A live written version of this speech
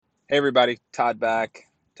Hey everybody, Todd back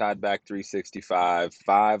 365,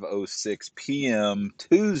 5:06 p.m.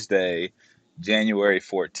 Tuesday, January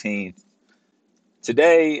 14th.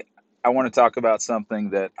 Today, I want to talk about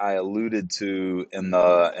something that I alluded to in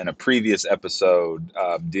a previous episode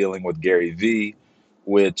dealing with Gary V,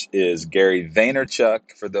 which is Gary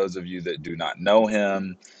Vaynerchuk, for those of you that do not know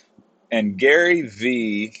him. And Gary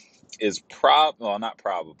V is not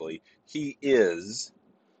probably, he is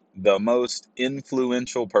the most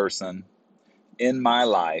influential person in my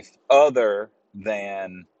life other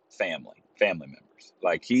than family members.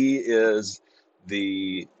 Like he is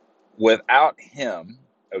the without him,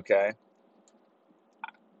 okay,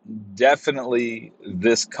 definitely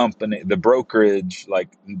this company, the brokerage, like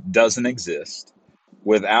doesn't exist.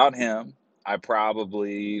 Without him, I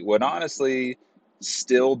probably would honestly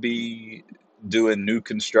still be doing new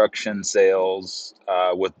construction sales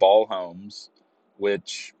with Ball Homes,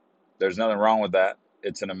 which there's nothing wrong with that.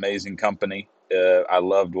 It's an amazing company. I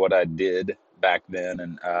loved what I did back then,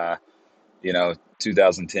 and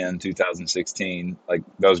 2010, 2016, like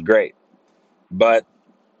that was great. But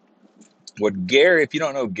if you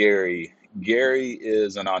don't know Gary, Gary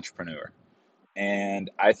is an entrepreneur. And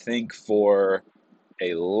I think for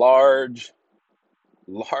a large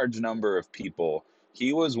number of people,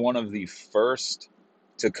 he was one of the first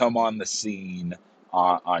to come on the scene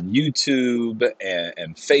on YouTube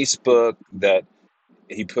and Facebook. That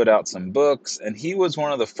he put out some books, and he was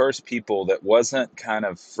one of the first people that wasn't kind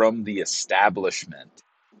of from the establishment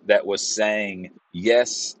that was saying,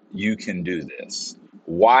 yes, you can do this.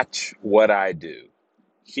 Watch what I do.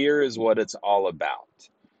 Here is what it's all about.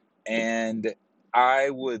 And I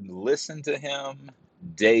would listen to him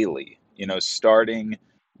daily, starting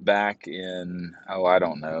back in, oh, I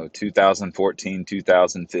don't know, 2014,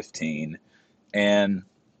 2015. And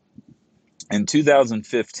in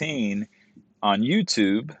 2015, on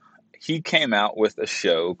YouTube, he came out with a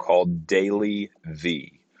show called Daily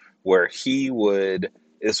V, where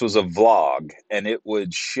this was a vlog, and it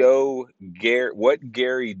would show what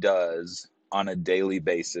Gary does on a daily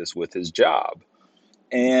basis with his job.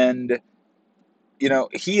 And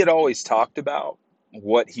he had always talked about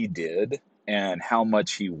what he did and how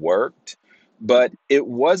much he worked, but it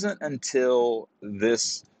wasn't until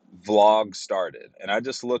this vlog started. And I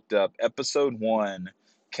just looked up, episode one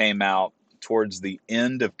came out towards the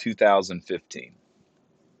end of 2015,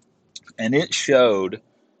 and it showed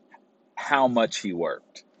how much he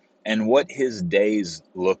worked and what his days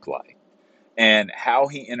looked like and how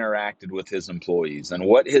he interacted with his employees and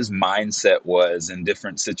what his mindset was in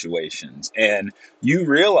different situations. And you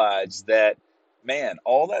realize that, man,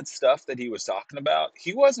 all that stuff that he was talking about,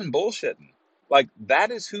 he wasn't bullshitting. Like,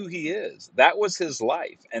 that is who he is. That was his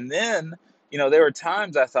life. And then, there were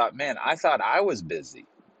times I thought, man, I thought I was busy.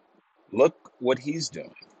 Look what he's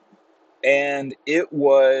doing. And it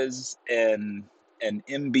was an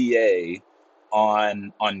MBA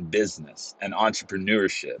on business and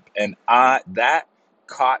entrepreneurship, and I that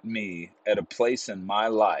caught me at a place in my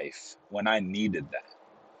life when I needed that,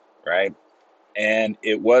 right? And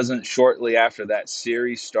it wasn't shortly after that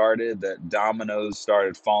series started that dominoes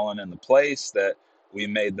started falling into place, that we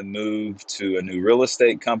made the move to a new real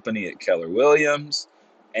estate company at Keller Williams.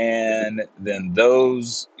 And then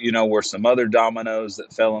those, were some other dominoes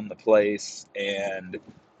that fell into place. And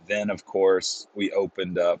then, of course, we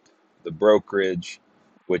opened up the brokerage,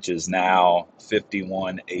 which is now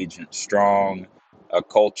 51 agents strong, a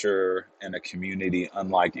culture and a community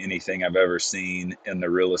unlike anything I've ever seen in the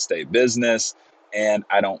real estate business. And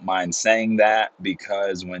I don't mind saying that,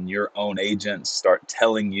 because when your own agents start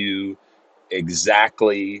telling you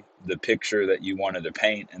exactly the picture that you wanted to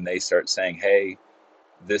paint, and they start saying, hey,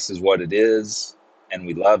 this is what it is, and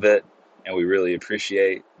we love it, and we really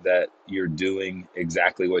appreciate that you're doing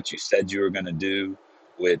exactly what you said you were going to do,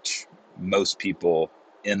 which most people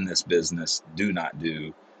in this business do not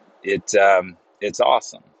do. It's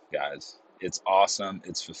awesome, guys. It's awesome.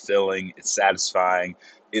 It's fulfilling. It's satisfying.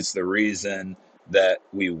 It's the reason that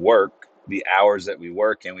we work the hours that we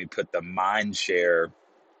work, and we put the mind share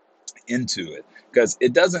into it, because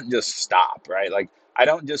it doesn't just stop, right? Like, I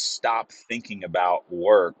don't just stop thinking about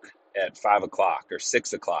work at 5 o'clock or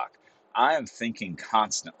 6 o'clock. I am thinking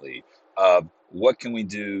constantly of what can we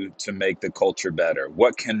do to make the culture better?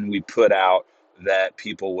 What can we put out that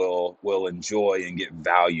people will enjoy and get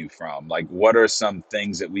value from? Like, what are some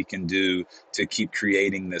things that we can do to keep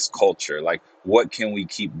creating this culture? Like, what can we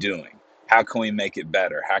keep doing? How can we make it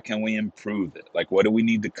better? How can we improve it? Like, what do we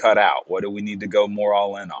need to cut out? What do we need to go more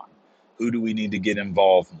all in on? Who do we need to get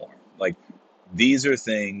involved more? Like, these are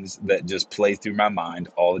things that just play through my mind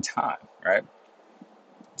all the time, right?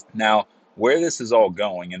 Now, where this is all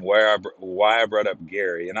going and why I brought up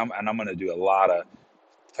Gary, and I'm going to do a lot of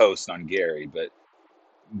posts on Gary, but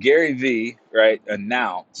Gary V, right,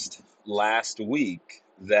 announced last week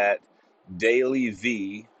that Daily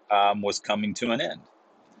V was coming to an end.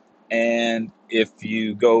 And if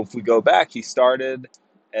we go back, he started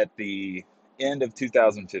at the end of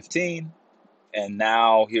 2015, and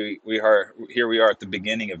now here we are at the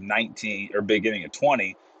beginning of 19 or beginning of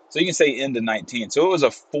 20. So you can say end of 19. So it was a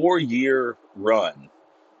 4-year run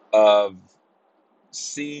of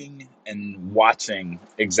seeing and watching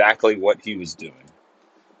exactly what he was doing.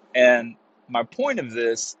 And my point of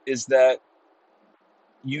this is that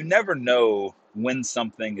you never know when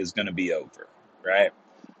something is going to be over, right?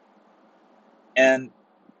 And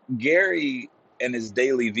Gary and his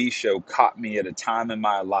Daily V show caught me at a time in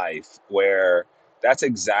my life where that's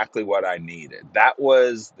exactly what I needed. That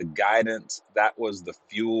was the guidance, that was the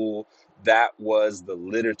fuel, that was the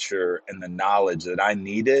literature and the knowledge that I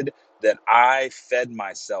needed, that I fed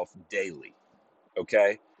myself daily.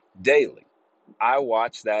 Okay? Daily. I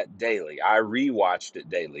watched that daily. I rewatched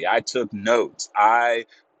it daily. I took notes. I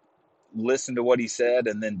listened to what he said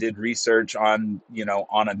and then did research on,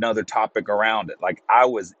 on another topic around it. Like I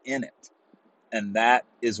was in it. And that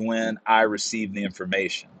is when I received the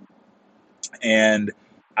information. And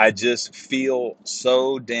I just feel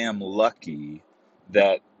so damn lucky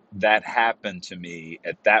that that happened to me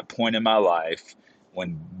at that point in my life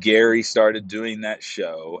when Gary started doing that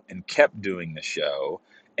show and kept doing the show.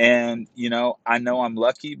 And, I know I'm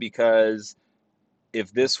lucky because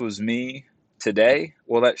if this was me today,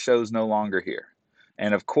 well, that show's no longer here.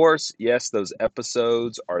 And of course, yes, those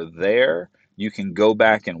episodes are there. You can go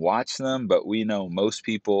back and watch them, but we know most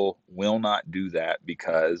people will not do that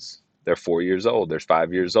because they're 4 years old, they're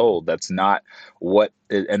 5 years old. That's not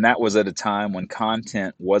and that was at a time when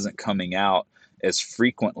content wasn't coming out as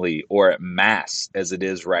frequently or at mass as it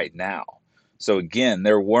is right now. So again,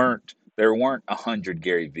 there weren't 100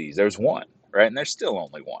 Gary V's. There's one, right? And there's still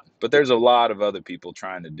only one. But there's a lot of other people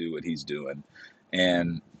trying to do what he's doing.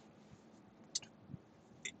 And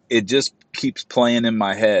it just keeps playing in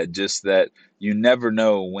my head just that you never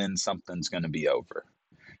know when something's going to be over.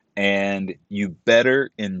 And you better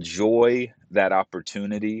enjoy that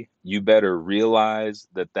opportunity. You better realize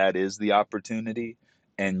that that is the opportunity.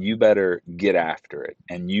 And you better get after it.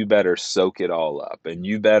 And you better soak it all up. And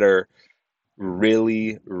you better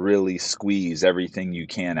really, really squeeze everything you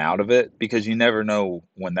can out of it because you never know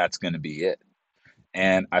when that's going to be it.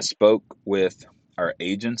 And I spoke with our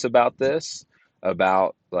agents about this,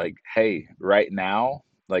 about like, hey, right now,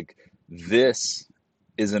 like this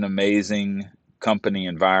is an amazing company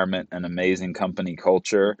environment, an amazing company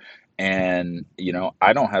culture. And,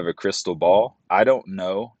 I don't have a crystal ball. I don't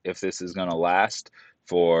know if this is going to last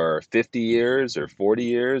for 50 years or 40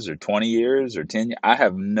 years or 20 years or 10 years. I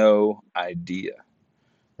have no idea,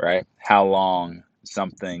 right? How long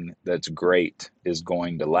something that's great is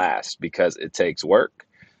going to last because it takes work,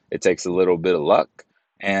 it takes a little bit of luck,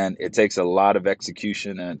 and it takes a lot of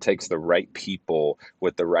execution and it takes the right people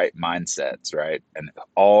with the right mindsets, right? And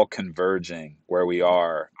all converging where we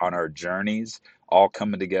are on our journeys, all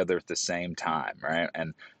coming together at the same time, right?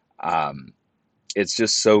 And um, it's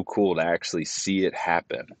just so cool to actually see it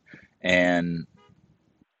happen. And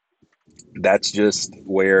that's just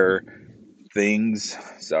where things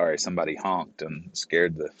sorry, somebody honked and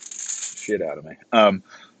scared the shit out of me.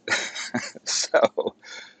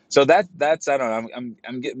 So that's I don't know,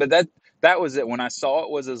 I'm getting, but that was it. When I saw it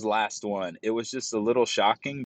was his last one, it was just a little shocking